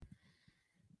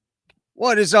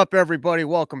What is up, everybody?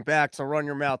 Welcome back to Run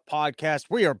Your Mouth podcast.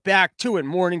 We are back to it.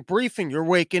 Morning briefing. You're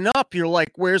waking up. You're like,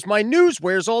 where's my news?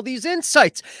 Where's all these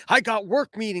insights? I got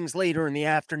work meetings later in the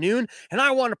afternoon, and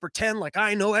I want to pretend like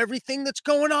I know everything that's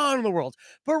going on in the world.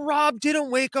 But Rob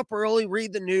didn't wake up early,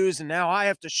 read the news, and now I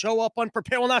have to show up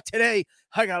unprepared. Well, not today.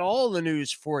 I got all the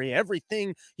news for you.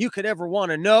 Everything you could ever want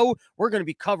to know. We're going to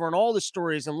be covering all the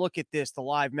stories, and look at this. The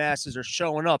live masses are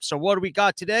showing up. So what do we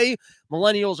got today?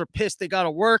 Millennials are pissed they got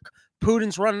to work.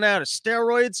 Putin's running out of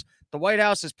steroids. The White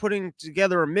House is putting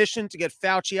together a mission to get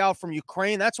Fauci out from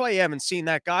Ukraine. That's why you haven't seen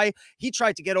that guy. He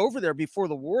tried to get over there before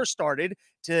the war started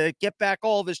to get back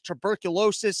all of his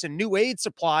tuberculosis and new aid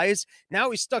supplies. Now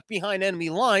he's stuck behind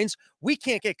enemy lines. We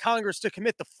can't get Congress to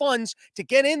commit the funds to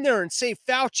get in there and save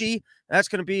Fauci. That's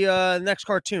going to be the next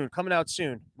cartoon coming out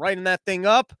soon. Writing that thing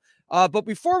up. But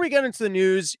before we get into the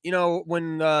news,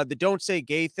 when the Don't Say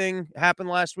Gay thing happened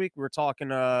last week, we were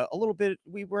talking a little bit.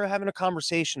 We were having a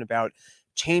conversation about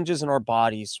changes in our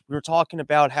bodies. We were talking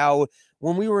about how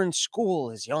when we were in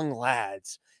school as young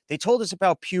lads, they told us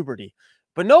about puberty.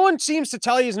 But no one seems to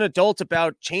tell you as an adult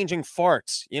about changing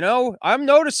farts. I'm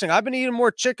noticing I've been eating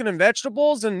more chicken and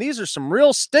vegetables, and these are some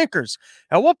real stinkers.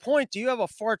 At what point do you have a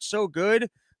fart so good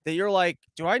that you're like,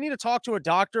 do I need to talk to a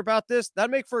doctor about this?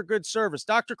 That'd make for a good service.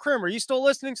 Dr. Krim, are you still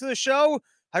listening to the show?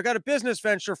 I got a business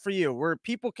venture for you where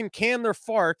people can can their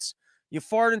farts. You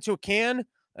fart into a can,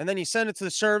 and then you send it to the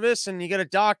service, and you get a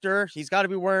doctor. He's got to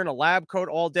be wearing a lab coat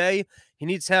all day. He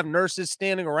needs to have nurses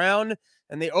standing around,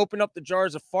 and they open up the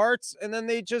jars of farts, and then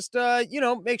they just,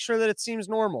 make sure that it seems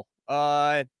normal.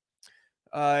 I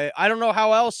don't know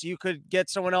how else you could get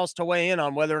someone else to weigh in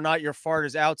on whether or not your fart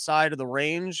is outside of the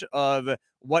range of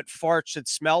what fart should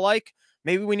smell like.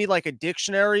 Maybe we need like a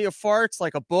dictionary of farts,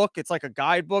 like a book. It's like a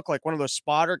guidebook, like one of those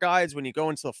spotter guides when you go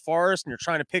into the forest and you're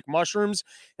trying to pick mushrooms,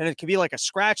 and it could be like a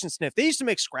scratch and sniff. They used to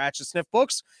make scratch and sniff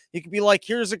books. You could be like,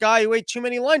 here's a guy who ate too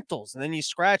many lentils, and then you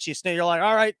scratch, you sniff. You're like,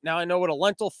 all right, now I know what a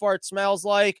lentil fart smells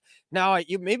like. Now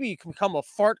maybe you can become a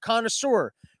fart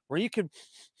connoisseur where you could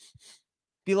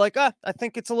be like, I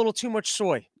think it's a little too much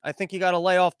soy. I think you got to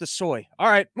lay off the soy. All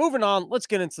right, moving on. Let's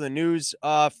get into the news.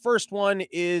 First one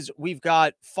is we've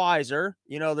got Pfizer.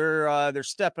 They're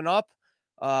stepping up.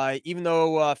 Even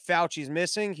though Fauci's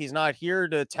missing, he's not here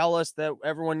to tell us that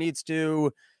everyone needs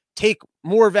to take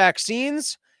more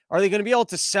vaccines. Are they going to be able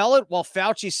to sell it while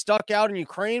Fauci's stuck out in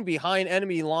Ukraine behind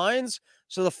enemy lines?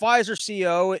 So the Pfizer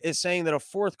CEO is saying that a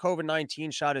fourth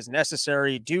COVID-19 shot is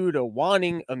necessary due to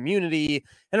wanting immunity.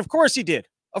 And of course he did.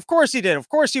 Of course he did. Of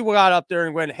course he got up there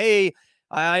and went, hey,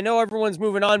 I know everyone's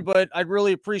moving on, but I'd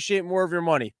really appreciate more of your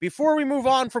money. Before we move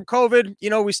on from COVID,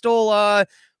 we still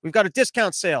we've got a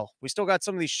discount sale. We still got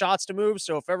some of these shots to move.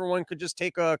 So if everyone could just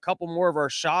take a couple more of our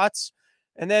shots.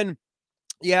 And then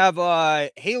you have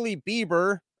Hailey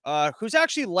Bieber, who's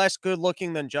actually less good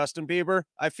looking than Justin Bieber.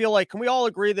 I feel like, can we all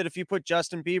agree that if you put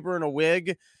Justin Bieber in a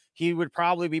wig, he would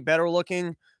probably be better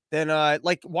looking than,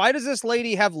 why does this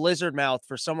lady have lizard mouth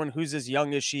for someone who's as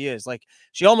young as she is? Like,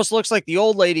 she almost looks like the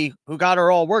old lady who got her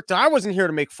all worked. I wasn't here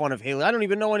to make fun of Hailey. I don't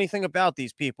even know anything about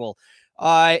these people.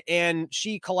 And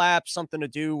she collapsed, something to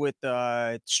do with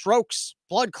strokes,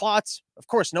 blood clots. Of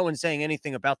course, no one's saying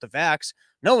anything about the vax.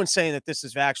 No one's saying that this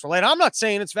is vax related. I'm not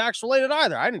saying it's vax related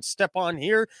either. I didn't step on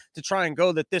here to try and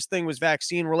go that this thing was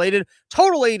vaccine related.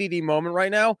 Total ADD moment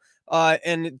right now.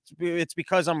 And it's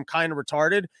because I'm kind of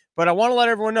retarded, but I want to let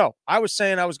everyone know. I was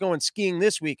saying I was going skiing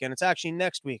this weekend. It's actually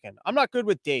next weekend. I'm not good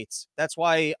with dates. That's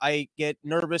why I get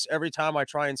nervous every time I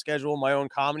try and schedule my own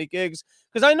comedy gigs,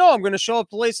 because I know I'm going to show up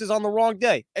places on the wrong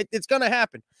day. It's going to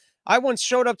happen. I once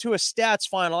showed up to a stats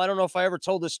final. I don't know if I ever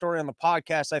told this story on the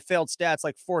podcast. I failed stats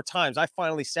like 4 times. I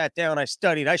finally sat down. I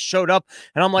studied. I showed up,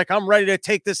 and I'm like, I'm ready to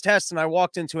take this test. And I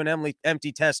walked into an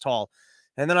empty test hall.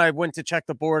 And then I went to check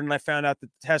the board, and I found out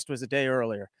that the test was a day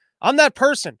earlier. I'm that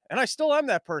person, and I still am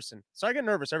that person. So I get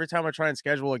nervous every time I try and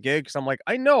schedule a gig, because I'm like,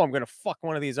 I know I'm going to fuck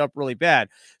one of these up really bad.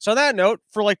 So on that note,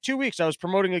 for like 2 weeks, I was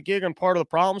promoting a gig on Part of the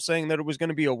Problem, saying that it was going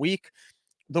to be a week.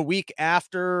 The week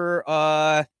after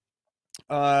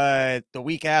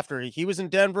he was in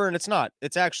Denver, and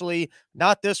it's actually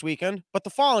not this weekend, but the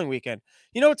following weekend.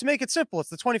 To make it simple, it's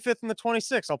the 25th and the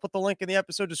 26th. I'll put the link in the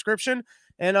episode description,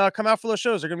 and come out for those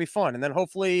shows. They're gonna be fun. And then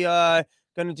hopefully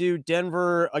gonna do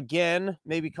Denver again,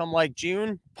 maybe come like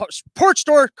June. Porch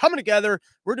Store coming together.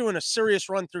 We're doing a serious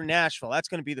run through Nashville. That's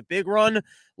gonna be the big run.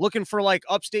 Looking for like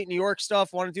upstate New York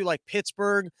stuff. Want to do like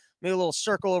Pittsburgh, maybe a little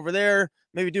circle over there.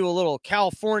 Maybe do a little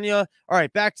California. All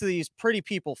right, back to these pretty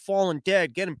people falling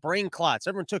dead, getting brain clots.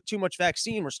 Everyone took too much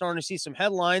vaccine. We're starting to see some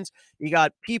headlines. You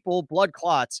got people, blood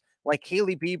clots. like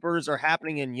Haley Bieber's are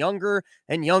happening in younger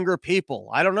and younger people.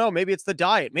 I don't know. Maybe it's the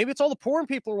diet. Maybe it's all the porn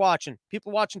people are watching.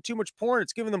 People watching too much porn.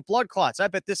 It's giving them blood clots. I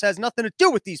bet this has nothing to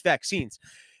do with these vaccines.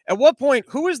 At what point,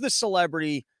 who is the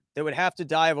celebrity that would have to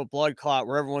die of a blood clot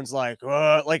where everyone's like,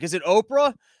 is it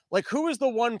Oprah? Like, who is the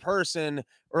one person,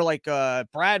 or like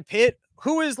Brad Pitt?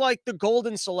 Who is like the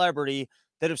golden celebrity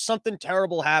that if something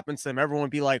terrible happens to them, everyone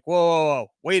would be like, whoa, whoa, whoa,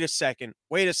 wait a second.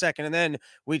 And then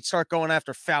we'd start going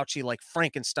after Fauci like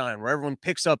Frankenstein, where everyone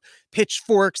picks up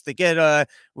pitchforks. They get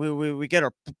we get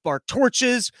our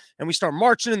torches and we start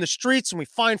marching in the streets and we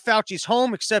find Fauci's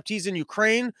home, except he's in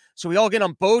Ukraine. So we all get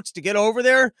on boats to get over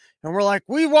there, and we're like,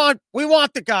 we want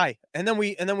the guy. And then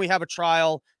we have a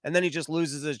trial, and then he just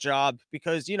loses his job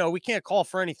because, we can't call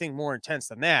for anything more intense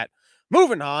than that.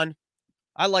 Moving on.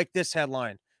 I like this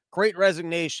headline. Great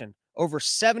resignation. Over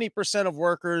 70% of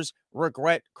workers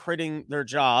regret quitting their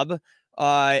job.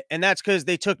 And that's because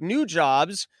they took new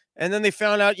jobs and then they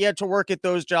found out you had to work at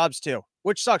those jobs too,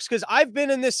 which sucks because I've been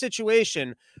in this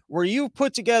situation where you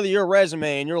put together your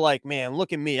resume and you're like, man,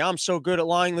 look at me. I'm so good at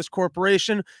lying this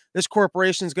corporation. This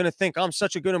corporation is going to think I'm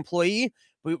such a good employee.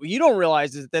 But what you don't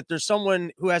realize is that there's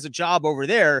someone who has a job over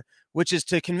there, which is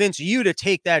to convince you to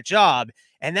take that job.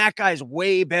 And that guy's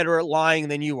way better at lying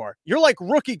than you are. You're like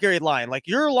rookie grade lying. Like,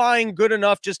 you're lying good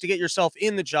enough just to get yourself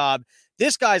in the job.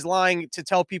 This guy's lying to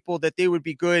tell people that they would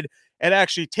be good at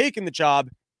actually taking the job.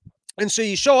 And so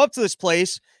you show up to this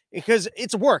place because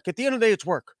it's work. At the end of the day, it's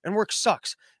work, and work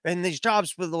sucks. And these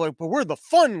jobs, but we're the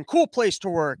fun, cool place to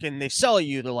work. And they sell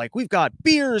you. They're like, we've got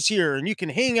beers here, and you can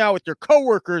hang out with your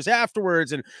coworkers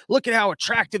afterwards. And look at how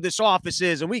attractive this office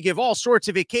is. And we give all sorts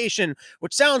of vacation,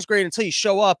 which sounds great until you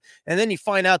show up. And then you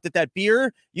find out that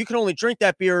beer, you can only drink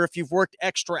that beer if you've worked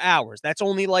extra hours. That's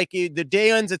only like the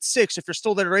day ends at 6. If you're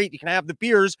still there at 8, you can have the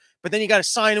beers. But then you got to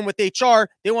sign in with HR.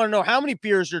 They want to know how many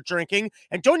beers you're drinking.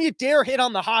 And don't you dare hit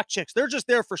on the hot chicks. They're just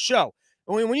there for show.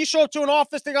 When you show up to an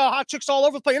office, they got hot chicks all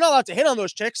over the place. You're not allowed to hit on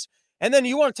those chicks. And then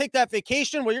you want to take that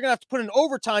vacation, well, you're going to have to put in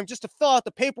overtime just to fill out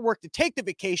the paperwork to take the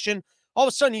vacation. All of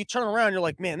a sudden, you turn around, you're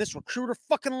like, man, this recruiter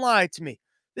fucking lied to me.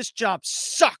 This job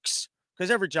sucks.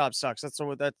 Because every job sucks. That's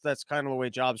kind of the way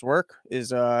jobs work,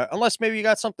 is unless maybe you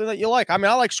got something that you like. I mean,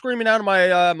 I like screaming out of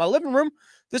my my living room.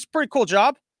 This is a pretty cool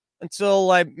job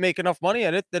until I make enough money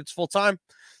at it that it's full time.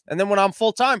 And then when I'm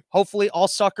full time, hopefully I'll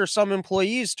sucker some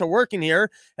employees to working here,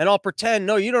 and I'll pretend,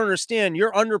 no, you don't understand.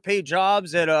 You're underpaid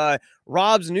jobs at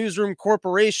Rob's Newsroom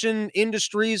Corporation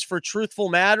Industries for Truthful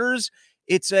Matters.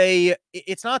 It's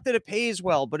not that it pays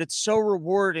well, but it's so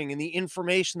rewarding, and the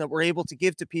information that we're able to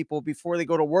give to people before they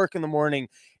go to work in the morning,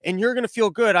 and you're going to feel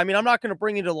good. I mean, I'm not going to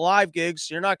bring you to the live gigs.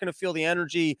 So you're not going to feel the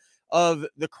energy of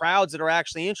the crowds that are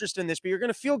actually interested in this, but you're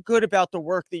going to feel good about the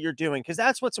work that you're doing, because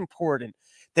that's what's important.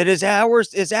 That as our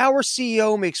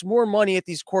CEO makes more money at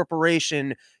these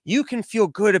corporations, you can feel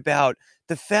good about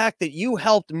the fact that you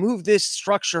helped move this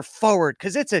structure forward,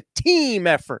 because it's a team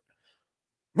effort.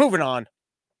 Moving on.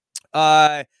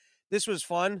 This was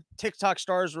fun. TikTok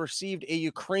stars received a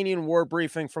Ukrainian war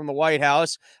briefing from the White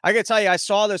House. I gotta tell you, I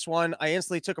saw this one. I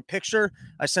instantly took a picture.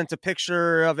 I sent a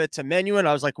picture of it to Menu, and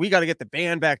I was like, we got to get the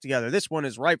band back together. This one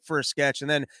is ripe for a sketch. And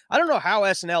then I don't know how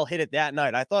SNL hit it that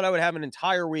night. I thought I would have an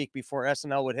entire week before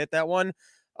SNL would hit that one.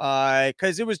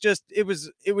 Because it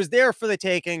was there for the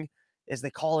taking, as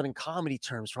they call it in comedy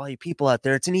terms for all you people out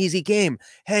there. It's an easy game.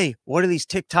 Hey, what are these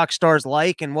TikTok stars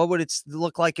like? And what would it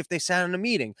look like if they sat in a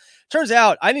meeting? Turns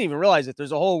out, I didn't even realize that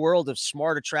there's a whole world of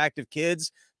smart, attractive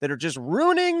kids that are just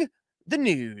ruining the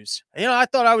news. I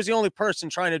thought I was the only person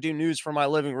trying to do news from my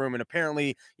living room. And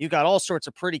apparently you got all sorts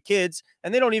of pretty kids,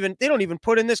 and they don't even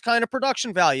put in this kind of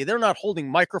production value. They're not holding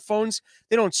microphones.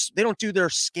 They don't do their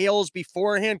scales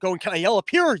beforehand going, can I yell up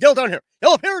here? Yell down here,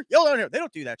 yell up here, yell down here. They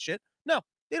don't do that shit. No.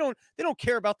 They don't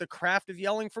care about the craft of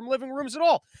yelling from living rooms at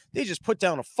all. They just put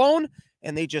down a phone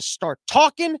and they just start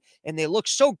talking, and they look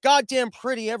so goddamn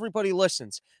pretty, everybody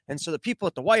listens. And so the people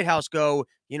at the White House go,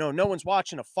 no one's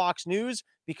watching a Fox News,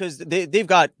 because they've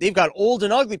got old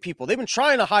and ugly people. They've been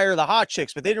trying to hire the hot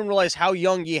chicks, but they didn't realize how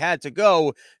young you had to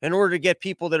go in order to get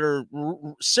people that are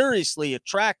seriously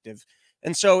attractive.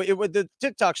 And so the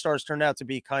TikTok stars turned out to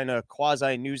be kind of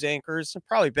quasi news anchors,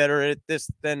 probably better at this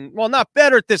not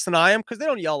better at this than I am, because they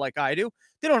don't yell like I do.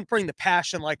 They don't bring the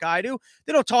passion like I do.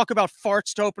 They don't talk about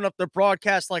farts to open up their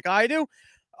broadcast like I do.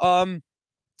 So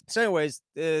anyways,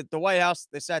 the White House,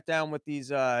 they sat down with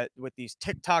these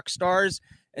TikTok stars.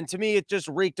 And to me, it just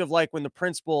reeked of like when the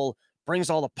principal brings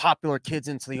all the popular kids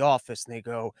into the office and they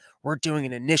go, we're doing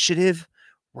an initiative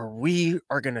where we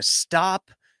are going to stop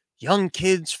young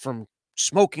kids from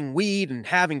smoking weed and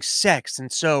having sex.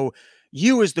 And so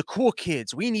you as the cool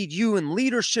kids. We need you in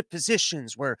leadership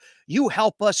positions where you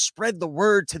help us spread the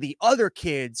word to the other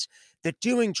kids that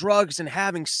doing drugs and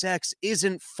having sex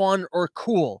isn't fun or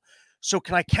cool. So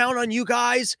can I count on you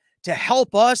guys to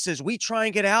help us as we try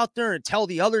and get out there and tell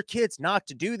the other kids not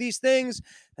to do these things?"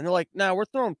 And they're like, "No, we're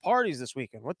throwing parties this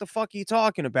weekend. What the fuck are you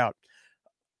talking about?"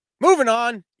 Moving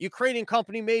on, Ukrainian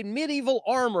company made medieval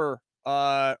armor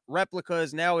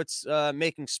replicas. Now it's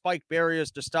making spike barriers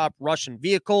to stop Russian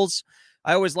vehicles.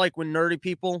 I always like when nerdy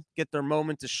people get their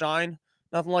moment to shine.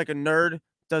 Nothing like a nerd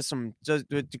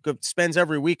spends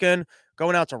every weekend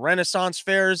going out to Renaissance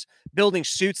fairs, building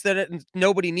suits that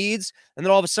nobody needs, and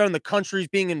then all of a sudden the country's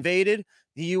being invaded.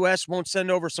 The U.S. won't send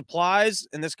over supplies,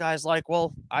 and this guy's like,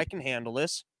 "Well, I can handle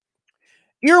this."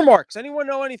 Earmarks. Anyone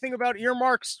know anything about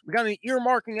earmarks? We got any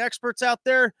earmarking experts out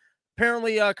there?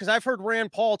 Apparently, because I've heard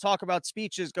Rand Paul talk about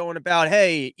speeches going about,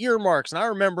 hey, earmarks. And I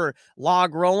remember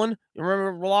log rolling. You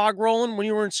remember log rolling when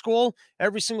you were in school?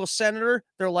 Every single senator,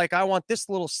 they're like, "I want this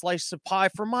little slice of pie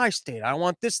for my state. I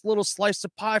want this little slice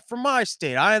of pie for my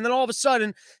state." And then all of a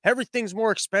sudden, everything's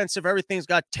more expensive. Everything's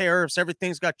got tariffs.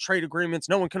 Everything's got trade agreements.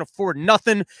 No one can afford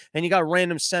nothing. And you got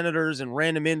random senators and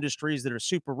random industries that are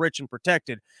super rich and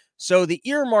protected. So the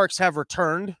earmarks have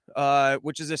returned,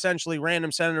 which is essentially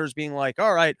random senators being like,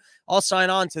 "All right, I'll sign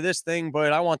on to this thing,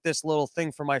 but I want this little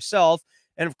thing for myself."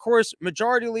 And of course,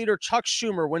 Majority Leader Chuck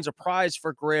Schumer wins a prize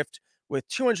for grift with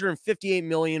 $258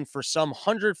 million for some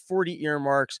 140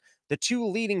 earmarks. The two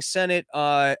leading Senate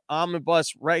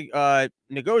omnibus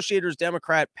negotiators,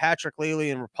 Democrat Patrick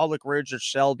Leahy and Republican Richard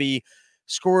Shelby,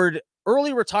 scored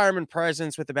early retirement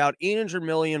presents with about $800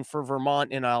 million for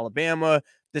Vermont and Alabama.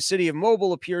 The city of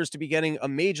Mobile appears to be getting a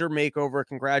major makeover.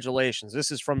 Congratulations.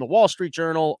 This is from the Wall Street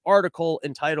Journal article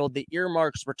entitled "The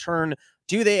Earmarks Return.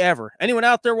 Do They Ever?" Anyone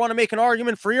out there want to make an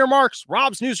argument for earmarks?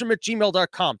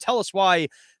 robsnewsroom@gmail.com. Tell us why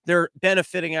they're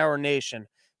benefiting our nation.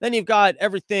 Then you've got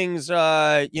everything's,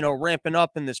 ramping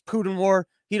up in this Putin war.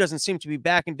 He doesn't seem to be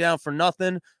backing down for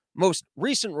nothing. Most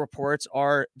recent reports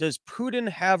are, does Putin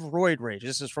have roid rage?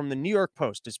 This is from the New York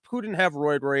Post. Does Putin have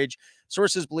roid rage?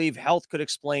 Sources believe health could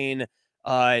explain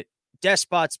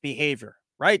despot's behavior,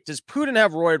 right? Does Putin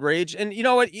have roid rage? And you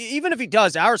know what? Even if he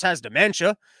does, ours has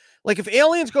dementia. Like if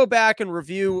aliens go back and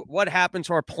review what happened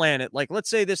to our planet, like let's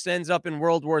say this ends up in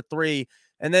World War III,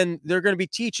 and then they're going to be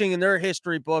teaching in their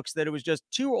history books that it was just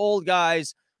two old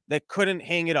guys that couldn't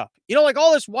hang it up. You know, like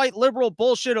all this white liberal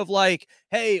bullshit of like,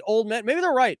 hey, old men, maybe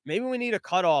they're right. Maybe we need a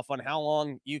cutoff on how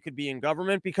long you could be in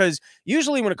government, because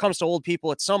usually when it comes to old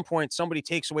people, at some point, somebody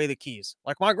takes away the keys.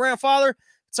 Like my grandfather, at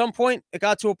some point, it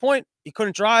got to a point he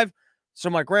couldn't drive. So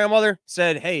my grandmother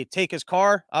said, "Hey, take his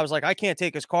car." I was like, "I can't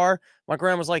take his car." My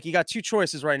grandma was like, "You got two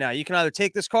choices right now. You can either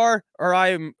take this car or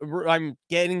I'm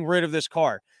getting rid of this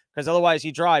car, because otherwise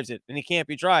he drives it and he can't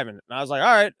be driving it." And I was like,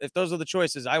 "All right, if those are the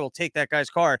choices, I will take that guy's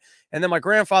car." And then my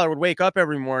grandfather would wake up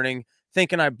every morning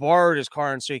thinking I borrowed his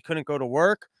car and so he couldn't go to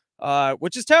work,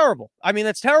 which is terrible. I mean,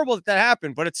 it's terrible that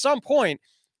happened, but at some point,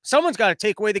 someone's got to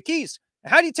take away the keys.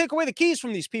 How do you take away the keys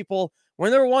from these people when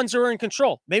they're the ones who are in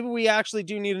control? Maybe we actually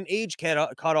do need an age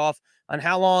cutoff on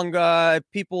how long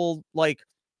people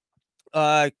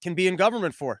can be in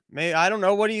government for. I don't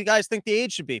know. What do you guys think the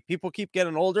age should be? People keep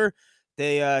getting older.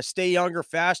 They stay younger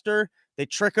faster. They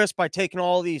trick us by taking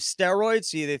all these steroids.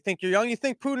 See, they think you're young. You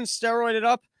think Putin's steroided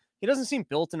up? He doesn't seem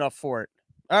built enough for it.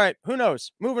 All right, who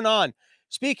knows? Moving on.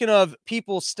 Speaking of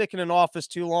people sticking in office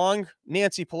too long,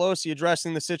 Nancy Pelosi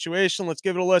addressing the situation. Let's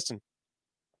give it a listen.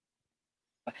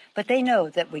 But they know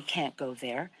that we can't go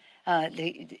there.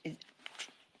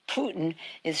 Putin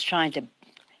is trying to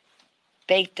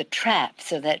bait the trap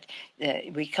so that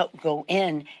we go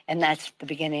in, and that's the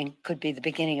beginning, could be the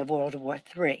beginning of World War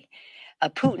III.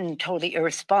 Putin totally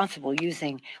irresponsible,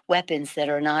 using weapons that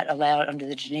are not allowed under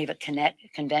the Geneva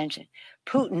Convention.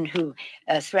 Putin, who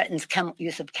threatens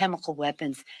use of chemical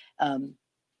weapons,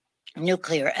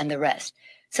 nuclear, and the rest.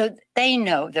 So they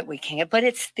know that we can't, but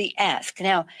it's the ask.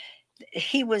 Now,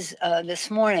 he was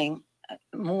this morning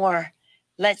more,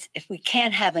 if we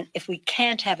can't have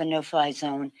a no-fly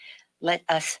zone, let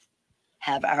us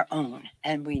have our own,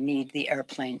 and we need the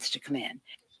airplanes to come in.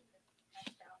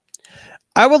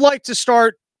 I would like to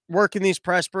start working these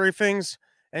press briefings,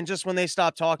 and just when they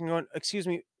stop talking, going, "Excuse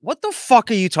me, what the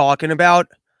fuck are you talking about?"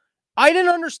 I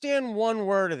didn't understand one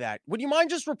word of that. Would you mind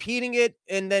just repeating it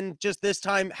and then just this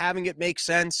time having it make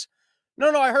sense?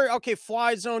 No, I heard, okay,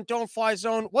 fly zone, don't fly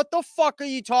zone. What the fuck are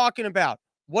you talking about?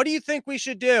 What do you think we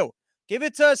should do? Give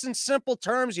it to us in simple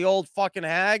terms, you old fucking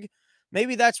hag.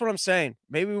 Maybe that's what I'm saying.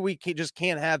 Maybe we just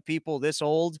can't have people this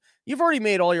old. You've already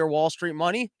made all your Wall Street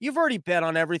money. You've already bet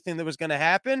on everything that was going to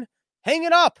happen. Hang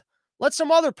it up. Let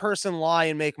some other person lie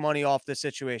and make money off this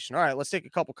situation. All right, let's take a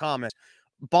couple comments.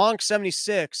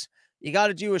 Bonk76, you got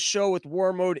to do a show with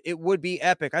War Mode. It would be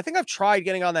epic. I think I've tried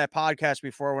getting on that podcast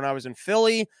before when I was in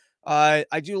Philly. I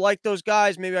do like those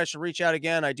guys. Maybe I should reach out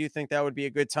again. I do think that would be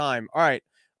a good time. All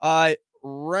right.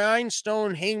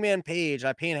 Rhinestone Hangman Page.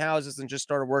 I paint houses and just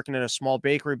started working in a small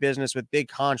bakery business with big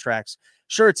contracts.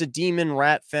 Sure, it's a demon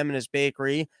rat feminist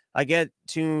bakery. I get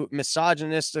to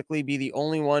misogynistically be the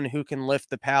only one who can lift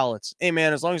the pallets. Hey,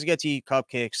 man, as long as you get to eat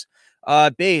cupcakes.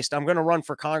 Based, I'm going to run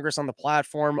for Congress on the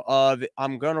platform of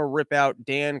I'm going to rip out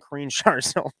Dan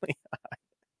Creenshar's only.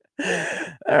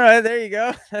 All right, there you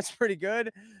go. That's pretty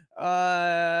good.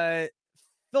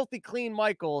 Filthy Clean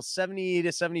Michael, 70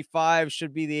 to 75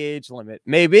 should be the age limit.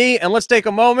 Maybe. And let's take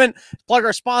a moment, plug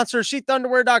our sponsor,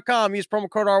 sheathunderwear.com. Use promo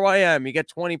code RYM. You get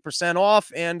 20% off,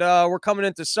 and we're coming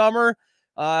into summer.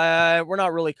 We're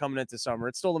not really coming into summer.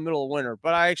 It's still the middle of winter,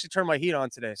 but I actually turned my heat on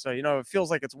today. So, it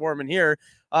feels like it's warm in here.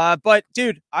 But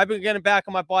dude, I've been getting back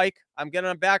on my bike. I'm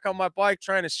getting back on my bike,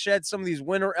 trying to shed some of these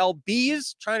winter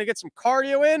LBs, trying to get some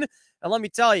cardio in. And let me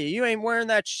tell you, you ain't wearing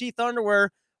that sheath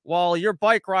underwear while you're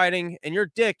bike riding and your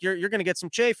dick, you're going to get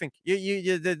some chafing.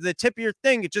 The tip of your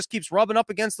thing, it just keeps rubbing up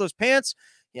against those pants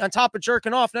on top of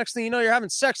jerking off. Next thing you know, you're having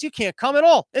sex. You can't come at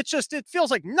all. It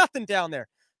feels like nothing down there.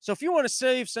 So if you want to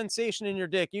save sensation in your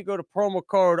dick, you go to promo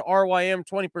code RYM,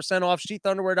 20% off,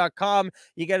 sheathunderwear.com.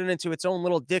 You get it into its own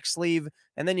little dick sleeve,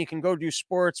 and then you can go do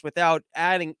sports without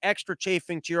adding extra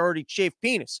chafing to your already chafed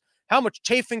penis. How much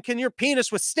chafing can your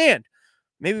penis withstand?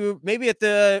 Maybe at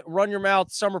the Run Your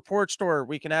Mouth Summer Porch Store,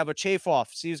 we can have a chafe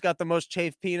off. See who's got the most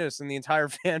chafed penis in the entire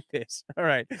fan base. All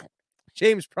right.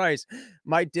 James Price,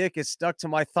 my dick is stuck to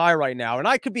my thigh right now, and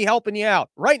I could be helping you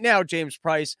out right now, James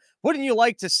Price. Wouldn't you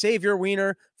like to save your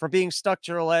wiener from being stuck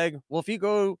to your leg? Well, if you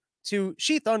go to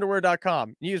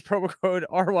sheathunderwear.com, use promo code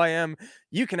RYM,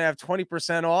 you can have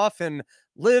 20% off and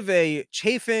live a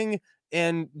chafing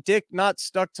and dick not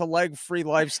stuck to leg free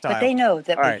lifestyle. But they know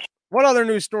that. All right. What other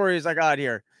news stories I got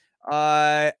here?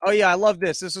 Oh yeah, I love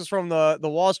this. This is from the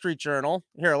Wall Street Journal.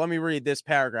 Here, let me read this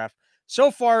paragraph. So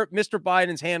far, Mr.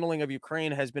 Biden's handling of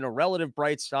Ukraine has been a relative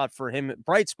bright spot for him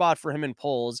in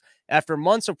polls after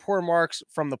months of poor marks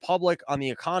from the public on the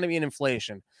economy and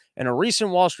inflation. In a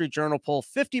recent Wall Street Journal poll,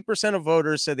 50% of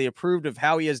voters said they approved of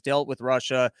how he has dealt with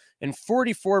Russia and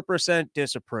 44%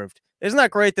 disapproved. Isn't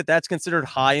that great that that's considered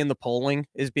high in the polling,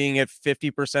 is being at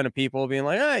 50% of people being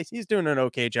like, hey, he's doing an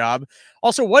okay job.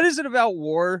 Also, what is it about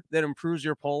war that improves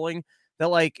your polling? That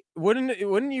like, wouldn't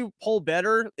you poll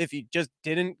better if you just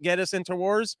didn't get us into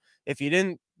wars? If you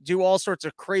didn't do all sorts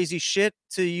of crazy shit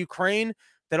to Ukraine,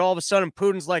 that all of a sudden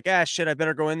Putin's like, shit, I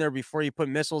better go in there before you put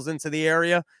missiles into the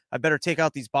area. I better take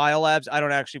out these biolabs. I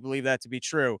don't actually believe that to be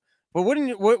true. But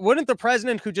wouldn't the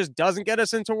president who just doesn't get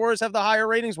us into wars have the higher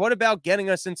ratings? What about getting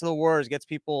us into the wars gets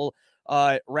people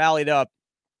rallied up?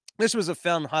 This was a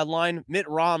fun headline. Mitt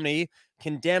Romney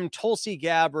condemned Tulsi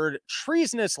Gabbard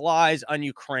treasonous lies on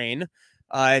Ukraine.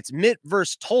 It's Mitt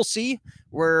versus Tulsi,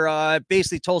 where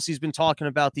basically Tulsi's been talking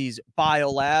about these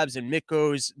biolabs, and Mitt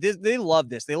goes, they love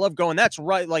this. They love going, that's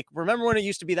right. Like, remember when it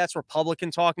used to be that's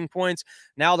Republican talking points?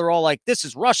 Now they're all like, this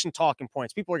is Russian talking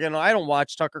points. People are getting, I don't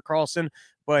watch Tucker Carlson,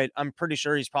 but I'm pretty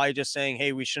sure he's probably just saying,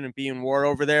 hey, we shouldn't be in war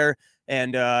over there.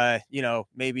 And,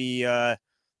 maybe,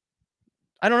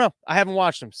 I don't know. I haven't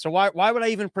watched him. So why would I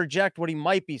even project what he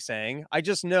might be saying? I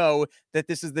just know that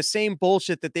this is the same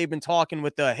bullshit that they've been talking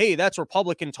with the, hey, that's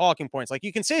Republican talking points. Like,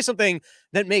 you can say something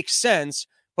that makes sense,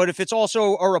 but if it's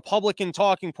also a Republican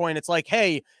talking point, it's like,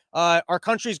 hey, our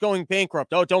country's going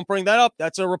bankrupt. Oh, don't bring that up.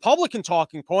 That's a Republican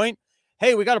talking point.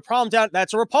 Hey, we got a problem down.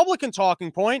 That's a Republican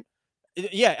talking point.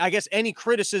 Yeah, I guess any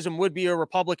criticism would be a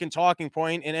Republican talking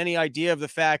point, and any idea of the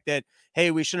fact that,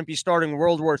 hey, we shouldn't be starting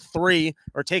World War III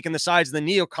or taking the sides of the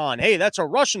neocon. Hey, that's a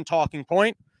Russian talking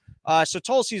point. So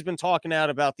Tulsi's been talking out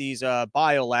about these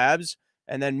biolabs,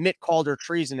 and then Mitt called her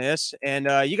treasonous. And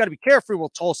you got to be careful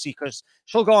with Tulsi, because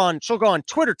she'll go on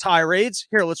Twitter tirades.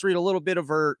 Here, let's read a little bit of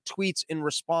her tweets in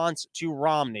response to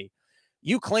Romney.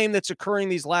 You claim that securing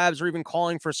these labs or even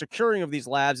calling for securing of these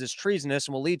labs is treasonous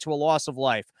and will lead to a loss of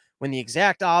life, when the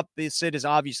exact opposite is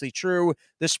obviously true.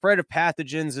 The spread of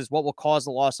pathogens is what will cause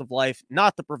the loss of life,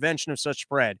 not the prevention of such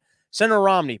spread. Senator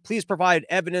Romney, please provide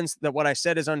evidence that what I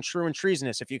said is untrue and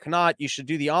treasonous. If you cannot, you should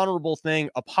do the honorable thing,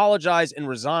 apologize, and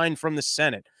resign from the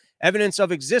Senate. Evidence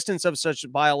of existence of such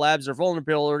biolabs or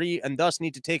vulnerability, and thus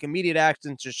need to take immediate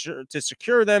action to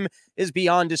secure them, is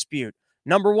beyond dispute.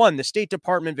 Number one, the State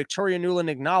Department, Victoria Nuland,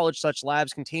 acknowledged such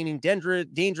labs containing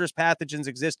dangerous pathogens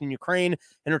exist in Ukraine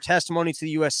in her testimony to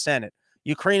the U.S. Senate.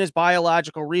 Ukraine has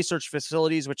biological research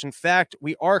facilities, which in fact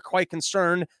we are quite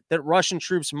concerned that Russian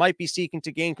troops might be seeking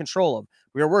to gain control of.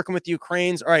 We are working with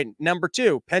Ukraine's. All right, number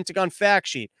 2, Pentagon fact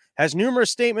sheet has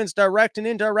numerous statements direct and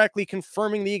indirectly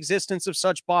confirming the existence of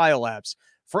such biolabs.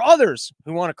 For others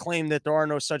who want to claim that there are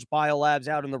no such biolabs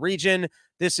out in the region,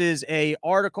 this is a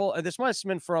article. This must have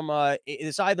been from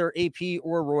it's either AP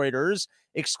or Reuters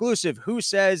exclusive. Who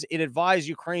says it advised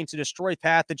Ukraine to destroy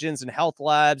pathogens in health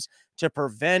labs to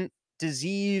prevent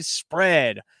disease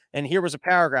spread? And here was a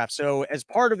paragraph. So, as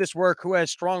part of this work, who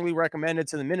has strongly recommended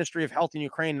to the Ministry of Health in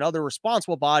Ukraine and other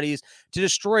responsible bodies to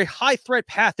destroy high threat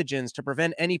pathogens to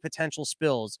prevent any potential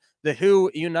spills, the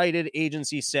WHO United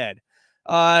Agency said.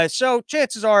 So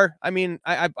chances are, I mean,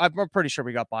 I'm pretty sure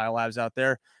we got biolabs out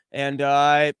there, and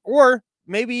or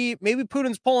maybe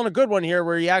Putin's pulling a good one here,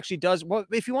 where he actually does. Well,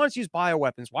 if he wants to use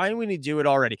bioweapons, why do we need to do it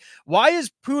already? Why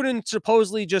is Putin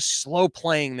supposedly just slow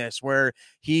playing this, where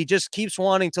he just keeps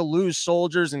wanting to lose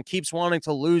soldiers and keeps wanting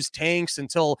to lose tanks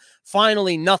until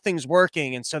finally nothing's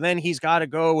working, and so then he's got to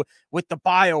go with the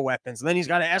bioweapons, and then he's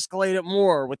got to escalate it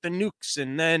more with the nukes,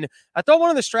 and then I thought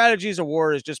one of the strategies of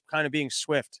war is just kind of being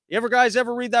swift. You guys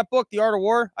ever read that book, The Art of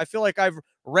War? I feel like I've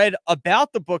read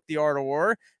about the book, The Art of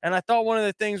War, and I thought one of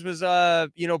the things was,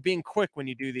 being quick when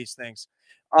you do these things.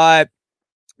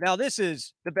 Now, this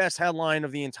is the best headline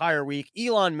of the entire week.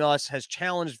 Elon Musk has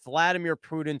challenged Vladimir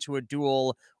Putin to a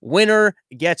duel. Winner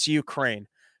gets Ukraine.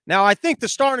 Now, I think the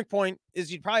starting point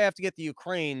is you'd probably have to get the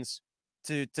Ukrainians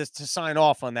to sign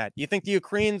off on that. You think the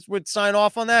Ukrainians would sign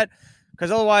off on that?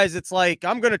 Because otherwise, it's like,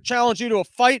 I'm going to challenge you to a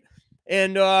fight,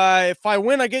 and if I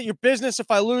win, I get your business.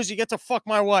 If I lose, you get to fuck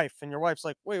my wife. And your wife's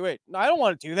like, wait, no, I don't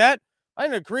want to do that. I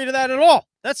didn't agree to that at all.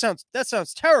 That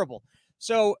sounds terrible.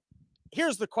 So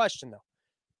here's the question, though.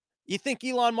 You think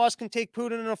Elon Musk can take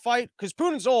Putin in a fight? Because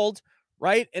Putin's old,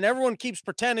 right? And everyone keeps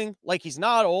pretending like he's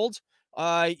not old.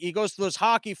 He goes to those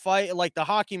hockey like the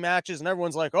hockey matches, and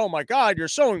everyone's like, oh my God, you're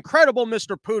so incredible,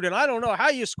 Mr. Putin. I don't know how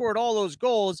you scored all those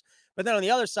goals. But then on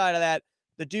the other side of that,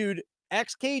 the dude,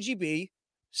 ex-KGB,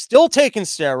 still taking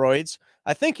steroids.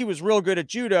 I think he was real good at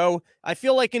judo. I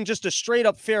feel like in just a straight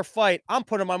up fair fight, I'm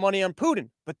putting my money on Putin.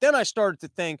 But then I started to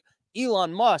think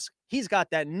Elon Musk, he's got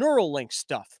that Neuralink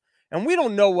stuff. And we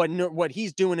don't know what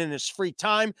he's doing in his free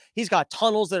time. He's got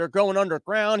tunnels that are going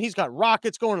underground. He's got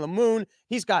rockets going to the moon.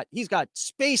 He's got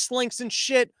space links and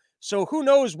shit. So who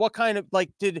knows what kind of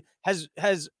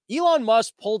has Elon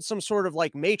Musk pulled some sort of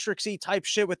like Matrixy type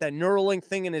shit with that Neuralink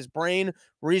thing in his brain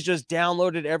where he's just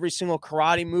downloaded every single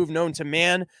karate move known to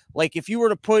man? Like if you were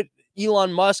to put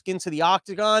Elon Musk into the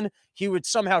octagon, he would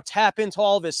somehow tap into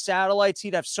all of his satellites.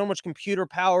 He'd have so much computer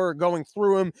power going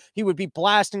through him. He would be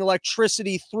blasting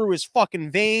electricity through his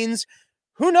fucking veins.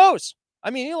 Who knows? I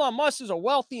mean, Elon Musk is a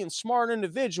wealthy and smart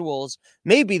individual.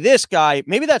 Maybe this guy,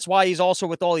 maybe that's why he's also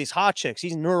with all these hot chicks.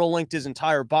 He's Neuralinked his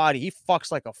entire body. He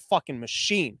fucks like a fucking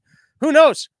machine. Who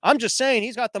knows? I'm just saying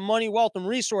he's got the money, wealth, and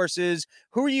resources.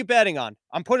 Who are you betting on?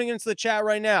 I'm putting it into the chat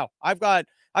right now. I've got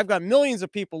millions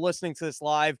of people listening to this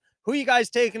live. Who are you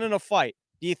guys taking in a fight?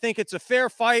 Do you think it's a fair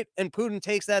fight and Putin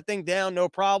takes that thing down, no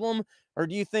problem? Or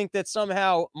do you think that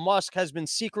somehow Musk has been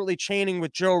secretly chaining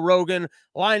with Joe Rogan,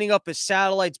 lining up his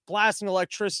satellites, blasting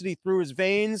electricity through his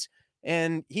veins,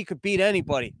 and he could beat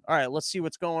anybody? All right, let's see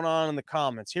what's going on in the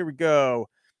comments. Here we go.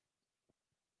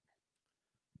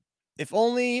 If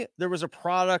only there was a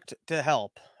product to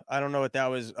help. I don't know what that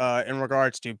was in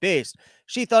regards to. Based.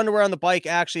 Sheath underwear on the bike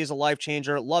actually is a life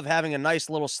changer. Love having a nice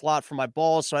little slot for my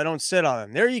balls so I don't sit on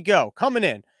them. There you go. Coming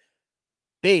in.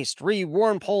 Based.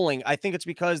 Warren polling. I think it's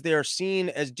because they are seen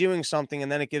as doing something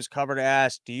and then it gives cover to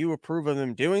ask, do you approve of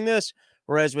them doing this?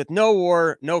 Whereas with no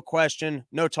war, no question,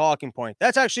 no talking point.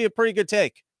 That's actually a pretty good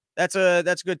take. That's a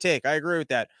good take. I agree with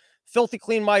that. Filthy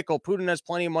Clean Michael. Putin has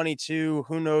plenty of money too.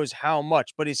 Who knows how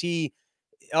much? But is he...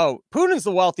 Oh, Putin's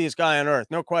the wealthiest guy on earth.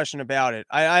 No question about it.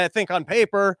 I think on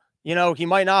paper, he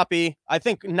might not be. I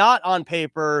think not on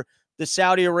paper. The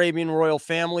Saudi Arabian royal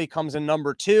family comes in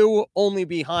number 2, only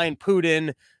behind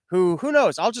Putin, who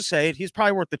knows? I'll just say it. He's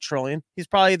probably worth $1 trillion. He's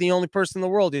probably the only person in the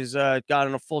world who's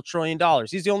gotten a full $1 trillion.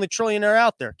 He's the only trillionaire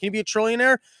out there. Can you be a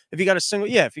trillionaire? If you got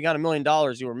if you got $1 million,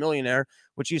 you were a millionaire,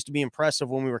 which used to be impressive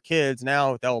when we were kids.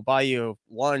 Now that will buy you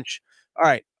lunch. All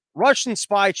right. Russian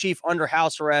spy chief under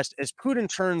house arrest as Putin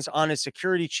turns on his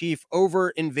security chief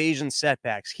over invasion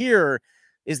setbacks. Here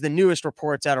is the newest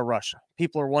reports out of Russia.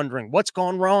 People are wondering what's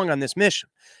gone wrong on this mission.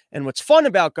 And what's fun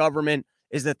about government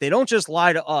is that they don't just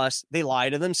lie to us, they lie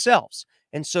to themselves.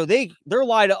 And so their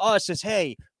lie to us is,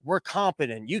 hey, we're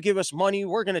competent. You give us money,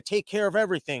 we're going to take care of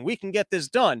everything. We can get this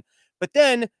done. But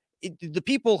then the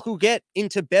people who get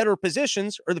into better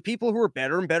positions are the people who are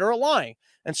better and better at lying.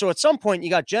 And so at some point, you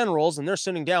got generals and they're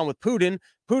sitting down with Putin.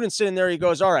 Putin's sitting there. He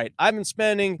goes, all right, I've been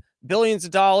spending billions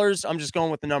of dollars. I'm just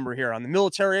going with the number here on the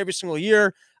military every single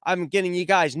year. I'm getting you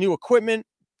guys new equipment,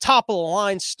 top of the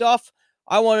line stuff.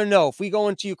 I want to know if we go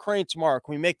into Ukraine tomorrow,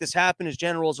 can we make this happen? His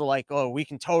generals are like, oh, we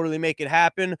can totally make it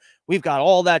happen. We've got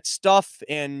all that stuff.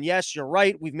 And yes, you're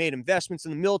right. We've made investments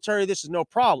in the military. This is no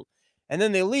problem. And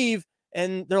then they leave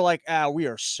and they're like, we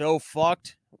are so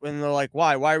fucked. And they're like,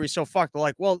 why? Why are we so fucked? They're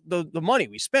like, well, the money,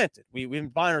 we spent it. We've been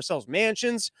buying ourselves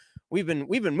mansions. We've been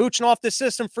mooching off this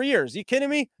system for years. Are you kidding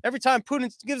me? Every time Putin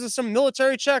gives us some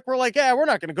military check, we're like, we're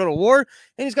not going to go to war.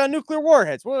 And he's got nuclear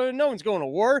warheads. Well, no one's going to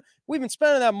war. We've been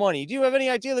spending that money. Do you have any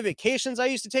idea of the vacations I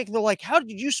used to take? And they're like, how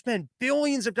did you spend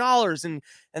billions of dollars? And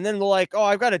then they're like, oh,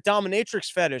 I've got a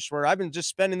dominatrix fetish where I've been just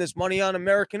spending this money on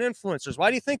American influencers. Why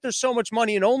do you think there's so much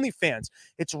money in OnlyFans?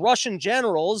 It's Russian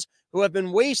generals who have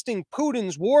been wasting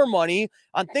Putin's war money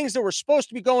on things that were supposed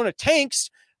to be going to tanks,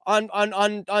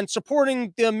 on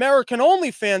supporting the American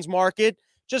OnlyFans market,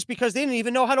 just because they didn't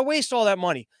even know how to waste all that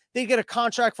money. They get a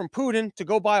contract from Putin to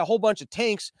go buy a whole bunch of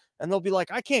tanks, and they'll be like,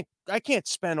 I can't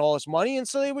spend all this money. And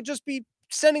so they would just be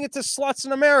sending it to sluts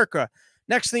in America.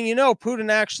 Next thing you know,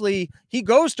 Putin he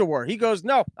goes to war. He goes,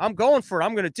 no, I'm going for it.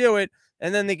 I'm going to do it.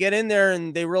 And then they get in there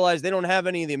and they realize they don't have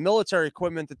any of the military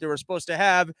equipment that they were supposed to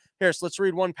have. Here, so let's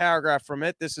read one paragraph from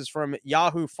it. This is from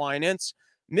Yahoo Finance.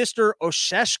 Mr.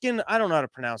 Osheshkin, I don't know how to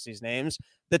pronounce these names.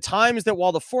 The Times that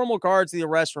while the formal guards of the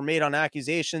arrest were made on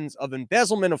accusations of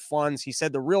embezzlement of funds, he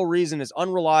said the real reason is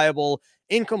unreliable,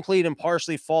 incomplete, and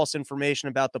partially false information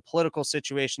about the political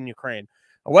situation in Ukraine.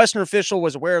 A Western official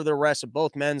was aware of the arrests of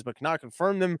both men, but cannot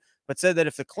confirm them, but said that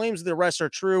if the claims of the arrests are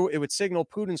true, it would signal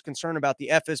Putin's concern about the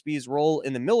FSB's role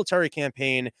in the military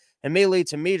campaign and may lead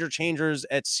to major changes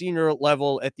at senior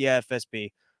level at the FSB.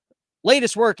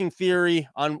 Latest working theory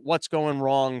on what's going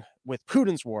wrong with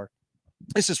Putin's war.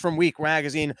 This is from Week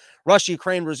Magazine.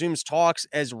 Russia-Ukraine resumes talks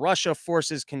as Russia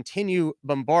forces continue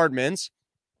bombardments.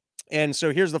 And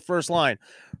so here's the first line.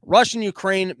 Russia and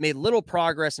Ukraine made little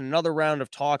progress in another round of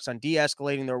talks on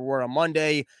de-escalating their war on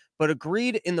Monday, but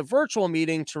agreed in the virtual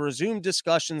meeting to resume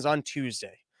discussions on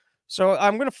Tuesday. So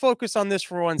I'm going to focus on this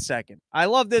for 1 second. I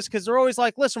love this because they're always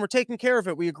like, listen, we're taking care of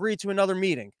it. We agreed to another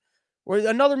meeting.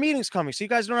 Another meeting's coming, so you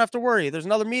guys don't have to worry. There's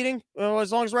another meeting.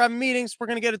 As long as we're having meetings, we're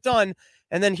going to get it done.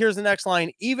 And then here's the next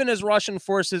line. Even as Russian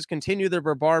forces continue their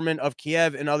bombardment of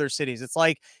Kiev and other cities. It's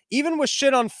like, even with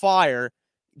shit on fire,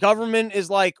 government is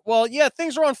like, well, yeah,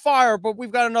 things are on fire, but we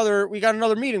got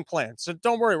another meeting planned. So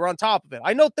don't worry, we're on top of it.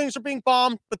 I know things are being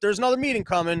bombed, but there's another meeting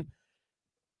coming.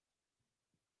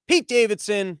 Pete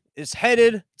Davidson is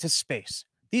headed to space.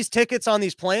 These tickets on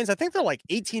these planes, I think they're like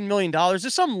 $18 million.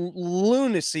 There's some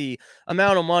lunacy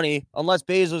amount of money unless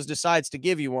Bezos decides to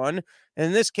give you one. And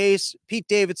in this case, Pete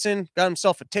Davidson got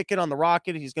himself a ticket on the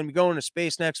rocket. He's going to be going to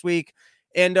space next week.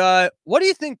 And what do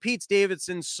you think Pete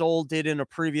Davidson's soul did in a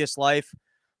previous life?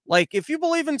 Like, if you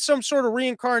believe in some sort of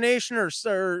reincarnation or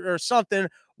something,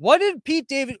 who did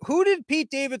Pete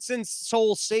Davidson's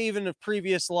soul save in a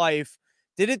previous life?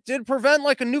 Did it prevent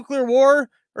like a nuclear war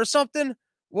or something?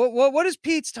 What is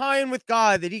Pete's tie-in with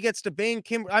God that he gets to bang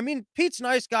Kim? I mean, Pete's a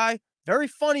nice guy, very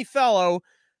funny fellow,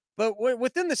 but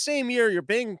within the same year, you're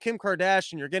banging Kim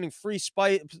Kardashian, you're getting free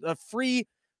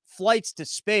flights to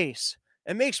space.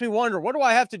 It makes me wonder, what do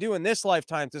I have to do in this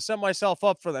lifetime to set myself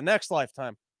up for the next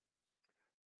lifetime?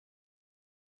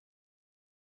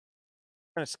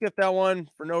 I'm going to skip that one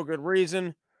for no good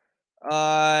reason.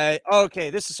 Okay,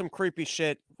 this is some creepy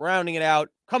shit. Rounding it out,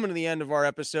 coming to the end of our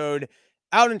episode.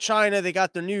 Out in China, they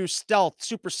got their new stealth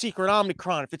super secret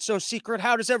Omicron. If it's so secret,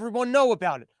 how does everyone know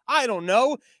about it? I don't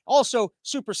know. Also,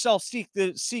 super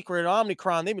secret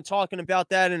Omicron. They've been talking about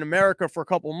that in America for a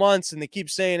couple months, and they keep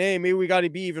saying, hey, maybe we got to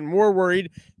be even more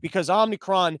worried because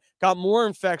Omicron got more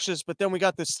infectious, but then we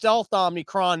got the stealth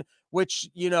Omicron, which,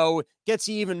 gets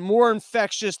even more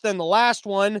infectious than the last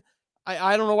one.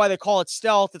 I don't know why they call it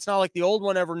stealth. It's not like the old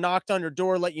one ever knocked on your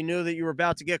door, let you know that you were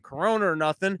about to get corona or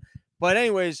nothing. But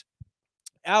anyways,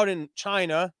 out in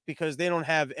China, because they don't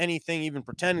have anything even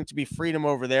pretending to be freedom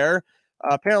over there.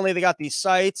 Apparently they got these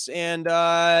sites and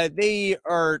they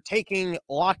are taking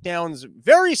lockdowns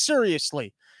very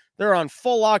seriously. They're on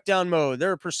full lockdown mode.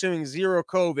 They're pursuing zero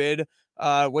COVID.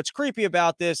 What's creepy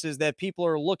about this is that people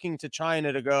are looking to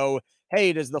China to go,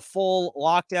 hey, does the full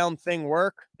lockdown thing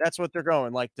work? That's what they're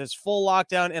going. Like, does full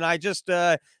lockdown? And I just,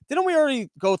 didn't we already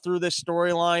go through this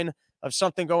storyline of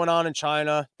something going on in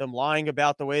China, them lying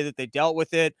about the way that they dealt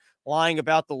with it, lying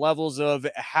about the levels of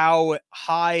how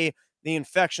high the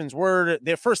infections were.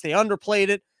 First, they underplayed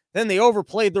it. Then they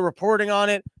overplayed the reporting on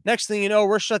it. Next thing you know,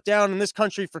 we're shut down in this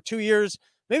country for 2 years.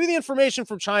 Maybe the information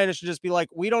from China should just be like,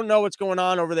 we don't know what's going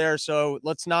on over there, so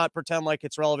let's not pretend like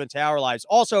it's relevant to our lives.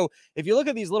 Also, if you look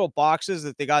at these little boxes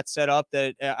that they got set up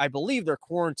that I believe they're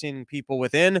quarantining people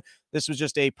within, this was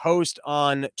just a post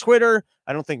on Twitter.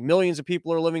 I don't think millions of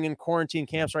people are living in quarantine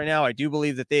camps right now. I do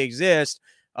believe that they exist.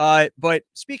 But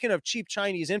speaking of cheap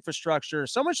Chinese infrastructure,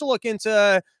 someone should look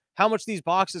into how much these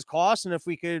boxes cost and if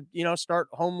we could, start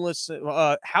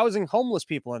housing homeless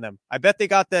people in them. I bet they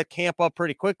got that camp up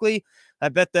pretty quickly. I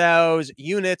bet those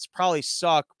units probably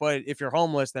suck, but if you're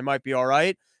homeless, they might be all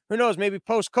right. Who knows? Maybe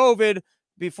post COVID,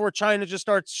 before China just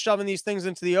starts shoving these things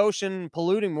into the ocean,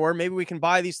 polluting more, maybe we can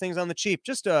buy these things on the cheap.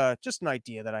 Just an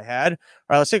idea that I had. All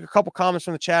right, let's take a couple comments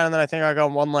from the chat, and then I think I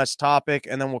got one last topic,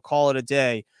 and then we'll call it a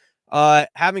day.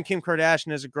 Having Kim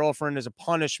Kardashian as a girlfriend is a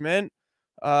punishment.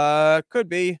 Could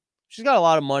be. She's got a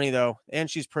lot of money though, and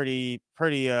she's pretty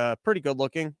good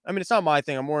looking. I mean, it's not my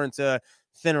thing. I'm more into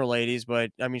thinner ladies,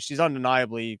 but I mean, she's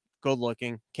undeniably good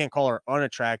looking. Can't call her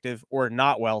unattractive or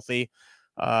not wealthy.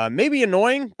 Maybe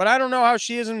annoying, but I don't know how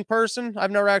she is in person.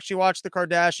 I've never actually watched the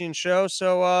Kardashian show,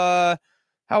 so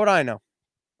how would I know?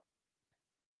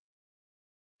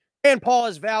 And Paul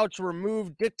has vowed to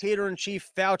remove dictator-in-chief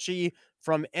Fauci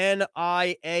from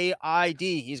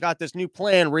NIAID. He's got this new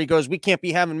plan where he goes, we can't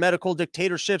be having medical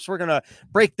dictatorships. We're going to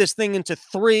break this thing into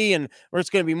three, and it's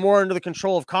going to be more under the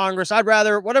control of Congress. I'd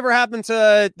rather, whatever happened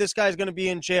to this guy's going to be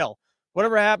in jail.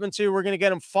 Whatever happened to, we're going to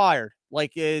get him fired.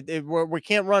 Like, we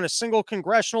can't run a single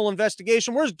congressional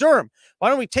investigation. Where's Durham? Why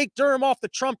don't we take Durham off the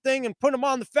Trump thing and put him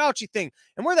on the Fauci thing?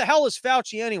 And where the hell is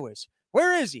Fauci anyways?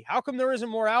 Where is he? How come there isn't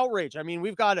more outrage? I mean,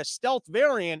 we've got a stealth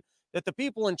variant that the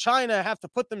people in China have to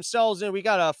put themselves in. We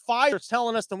got a fire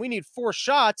telling us that we need 4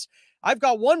 shots. I've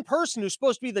got one person who's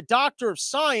supposed to be the doctor of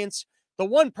science, the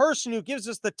one person who gives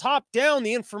us the top down,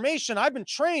 the information. I've been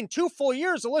trained 2 full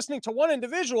years of listening to one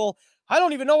individual. I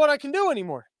don't even know what I can do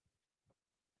anymore.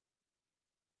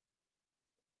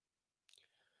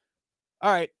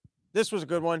 All right, this was a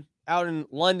good one. Out in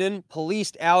London,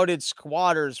 police outed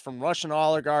squatters from Russian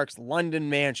oligarchs' London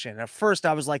mansion. At first,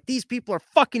 I was like, these people are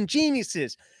fucking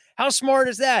geniuses. How smart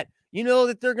is that? You know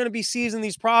that they're going to be seizing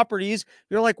these properties.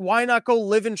 You're like, why not go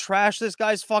live and trash this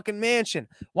guy's fucking mansion?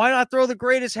 Why not throw the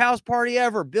greatest house party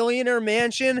ever? Billionaire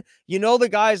mansion. You know the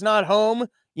guy's not home.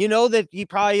 You know that he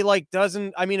probably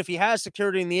doesn't. I mean, if he has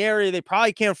security in the area, they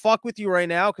probably can't fuck with you right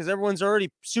now because everyone's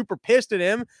already super pissed at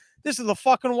him. This is the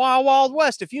fucking wild, wild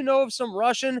west. If you know of some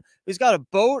Russian who's got a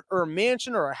boat or a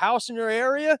mansion or a house in your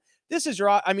area, this is your,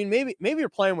 I mean, maybe you're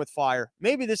playing with fire.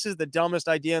 Maybe this is the dumbest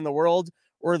idea in the world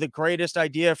or the greatest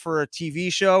idea for a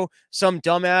TV show. Some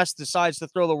dumbass decides to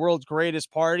throw the world's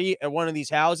greatest party at one of these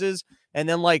houses. And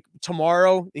then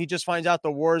tomorrow he just finds out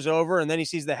the war's over. And then he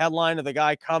sees the headline of the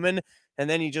guy coming. And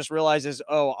then he just realizes,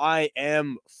 oh, I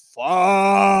am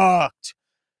fucked.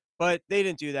 But they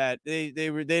didn't do that. They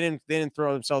didn't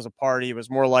throw themselves a party. It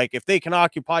was more like, if they can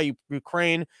occupy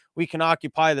Ukraine, we can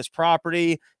occupy this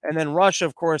property. And then Russia,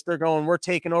 of course, they're going, we're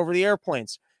taking over the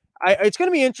airplanes. It's going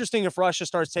to be interesting if Russia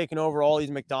starts taking over all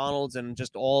these McDonald's and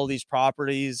just all these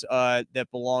properties that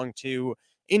belong to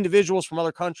individuals from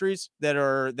other countries that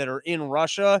are in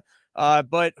Russia.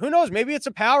 But who knows? Maybe it's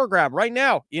a power grab right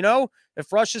now.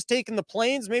 If Russia's taking the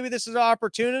planes, maybe this is an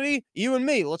opportunity. You and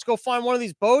me, let's go find one of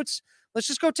these boats. Let's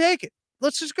just go take it.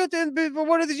 Let's just go to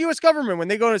what is the U.S. government when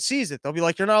they go to seize it? They'll be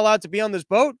like, you're not allowed to be on this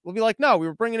boat. We'll be like, no, we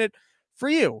were bringing it for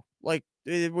you. Like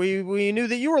we knew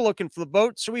that you were looking for the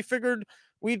boat, so we figured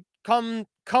we'd come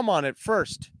on it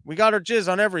first. We got our jizz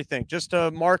on everything just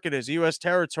to mark it as U.S.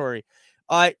 territory.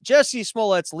 Jesse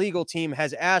Smollett's legal team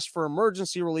has asked for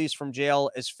emergency release from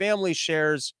jail as family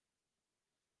shares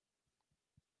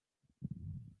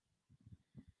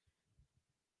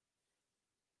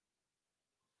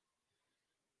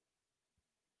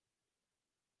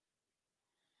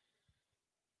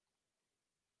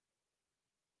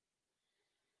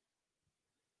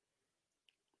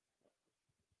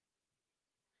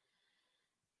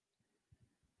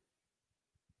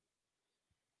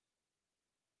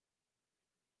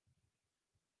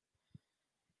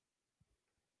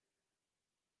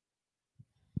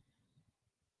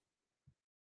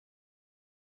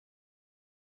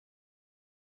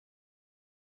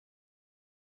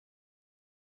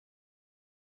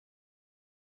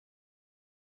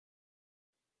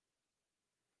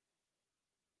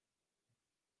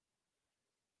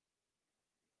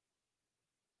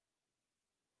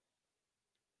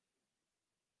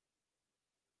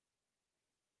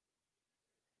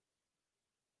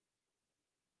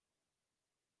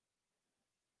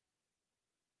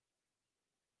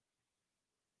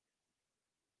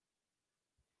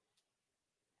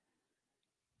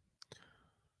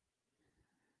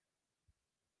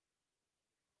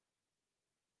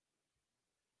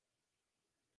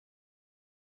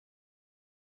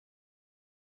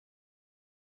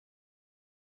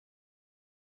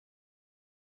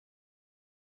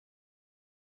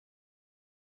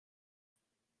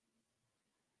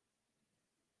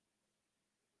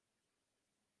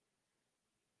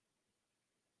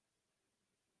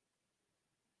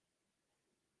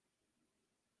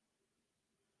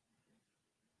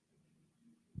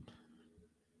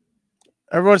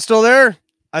Everyone's still there?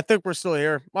 I think we're still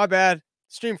here. My bad.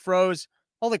 Stream froze.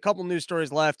 Only a couple news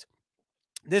stories left.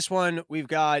 This one, we've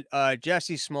got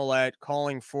Jesse Smollett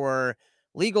calling for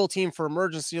legal team for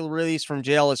emergency release from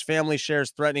jail. His family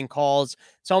shares threatening calls.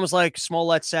 It's almost like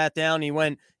Smollett sat down. He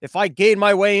went, if I gain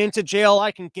my way into jail,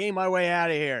 I can gain my way out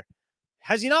of here.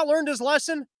 Has he not learned his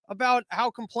lesson about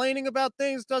how complaining about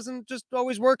things doesn't just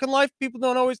always work in life? People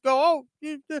don't always go,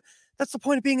 that's the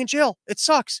point of being in jail. It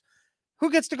sucks. Who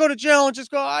gets to go to jail and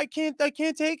just go, I can't take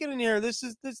it in here.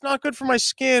 It's not good for my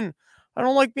skin. I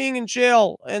don't like being in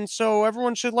jail. And so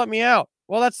everyone should let me out.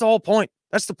 Well, that's the whole point.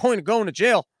 That's the point of going to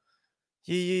jail.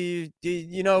 You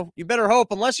better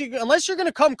hope, unless you're going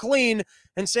to come clean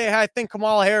and say, hey, I think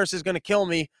Kamala Harris is going to kill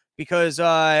me because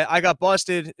I got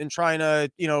busted in trying to,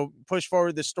 push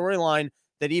forward the storyline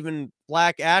that even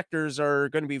black actors are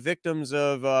going to be victims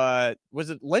of, was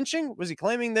it lynching? Was he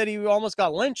claiming that he almost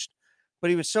got lynched? But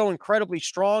he was so incredibly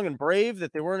strong and brave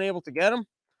that they weren't able to get him.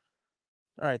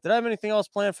 All right. Did I have anything else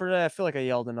planned for today? I feel like I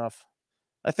yelled enough.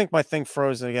 I think my thing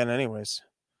froze again anyways.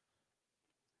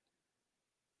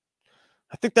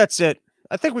 I think that's it.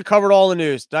 I think we covered all the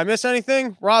news. Did I miss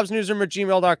anything?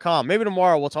 robsnewsroom@gmail.com. Maybe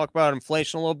tomorrow we'll talk about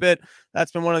inflation a little bit.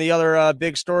 That's been one of the other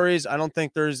big stories. I don't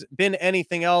think there's been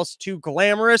anything else too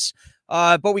glamorous.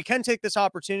 But we can take this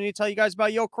opportunity to tell you guys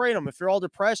about Yo Kratom. If you're all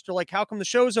depressed, you're like, how come the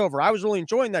show's over? I was really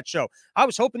enjoying that show. I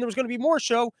was hoping there was going to be more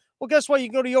show. Well, guess what? You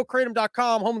can go to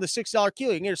YoKratom.com, home of the $6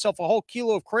 kilo. You can get yourself a whole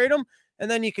kilo of Kratom, and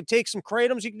then you can take some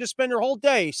Kratoms. You can just spend your whole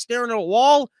day staring at a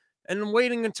wall and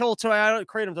waiting until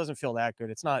Kratom doesn't feel that good.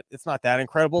 It's not that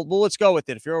incredible. Well, let's go with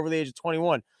it. If you're over the age of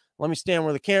 21, let me stand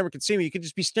where the camera can see me. You could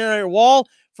just be staring at your wall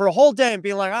for a whole day and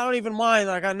being like, I don't even mind.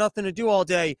 I got nothing to do all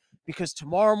day, because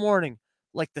tomorrow morning,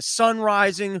 like the sun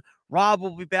rising, Rob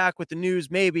will be back with the news.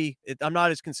 Maybe I'm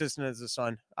not as consistent as the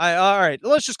sun. All right,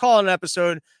 let's just call it an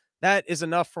episode. That is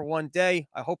enough for one day.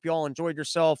 I hope you all enjoyed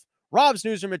yourself.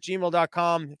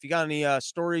 robsnewsroom@gmail.com. If you got any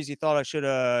stories you thought I should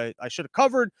have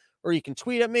covered, or you can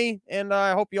tweet at me, and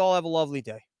I hope you all have a lovely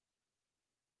day.